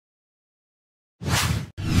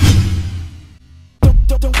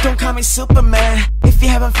Don't call me Superman if you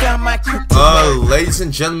haven't found my kryptonite. Ladies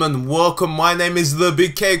and gentlemen, welcome. My name is the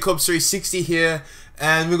Big K Cops 360 here,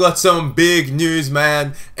 and we got some big news,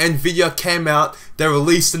 man. NVIDIA came out. They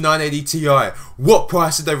released the 980 Ti. What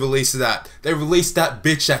price did they release it at? They released that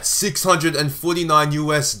bitch at $649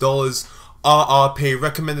 US RRP,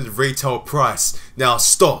 recommended retail price. Now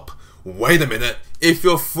stop. Wait a minute. If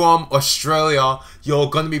you're from Australia, you're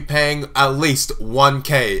going to be paying at least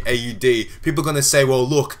 1k AUD. People are going to say, well,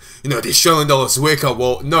 look, you know, the Australian dollar's weaker.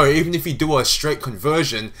 Well, no, even if you do a straight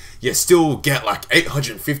conversion, you still get like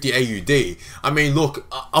 850 AUD. I mean, look,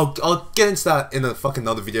 I'll get into that in a fucking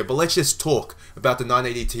another video, but let's just talk about the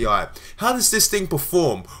 980 Ti. How does this thing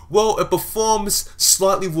perform? Well, it performs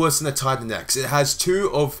slightly worse than the Titan X. It has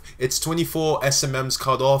 2 of its 24 SMMs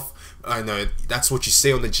cut off. I know, that's what you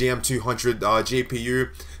see on the GM200 GPU.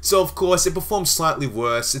 So of course, it performs slightly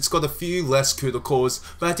worse. It's got a few less CUDA cores,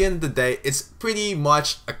 but at the end of the day, it's pretty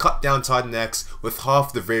much a cut down Titan X with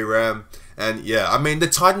half the VRAM. And yeah, I mean, the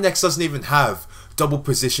Titan X doesn't even have double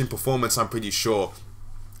precision performance, I'm pretty sure.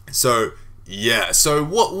 So yeah, so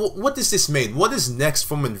what does this mean? What is next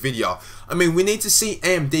from NVIDIA? I mean, we need to see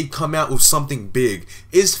AMD come out with something big.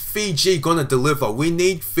 Is Fiji gonna deliver? We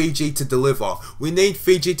need Fiji to deliver. We need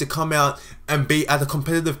Fiji to come out and be at a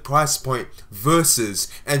competitive price point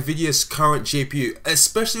versus NVIDIA's current GPU,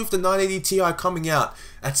 especially with the 980 Ti coming out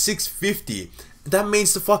at $650. That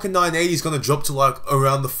means the fucking 980 is gonna drop to like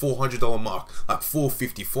around the $400 mark, like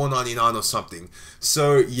 $450, $499 or something.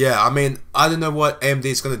 So yeah, I mean, I don't know what AMD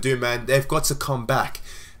is gonna do, man. They've got to come back.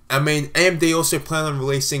 I mean, AMD also plan on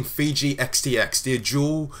releasing Fiji XTX, the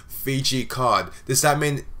dual Fiji card. Does that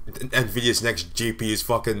mean NVIDIA's next GPU is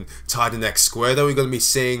fucking Titan X squared? Are we gonna be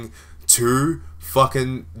seeing 2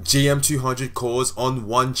 fucking GM200 cores on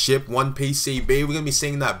one chip, one PCB? We're gonna be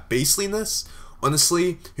seeing that beastliness?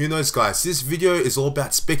 Honestly, who knows, guys? This video is all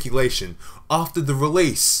about speculation after the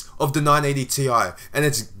release of the 980 Ti and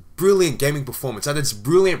its brilliant gaming performance at its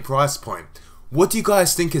brilliant price point. What do you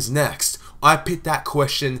guys think is next? I put that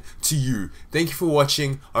question to you. Thank you for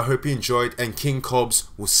watching. I hope you enjoyed, and King Cobbs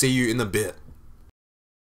will see you in a bit.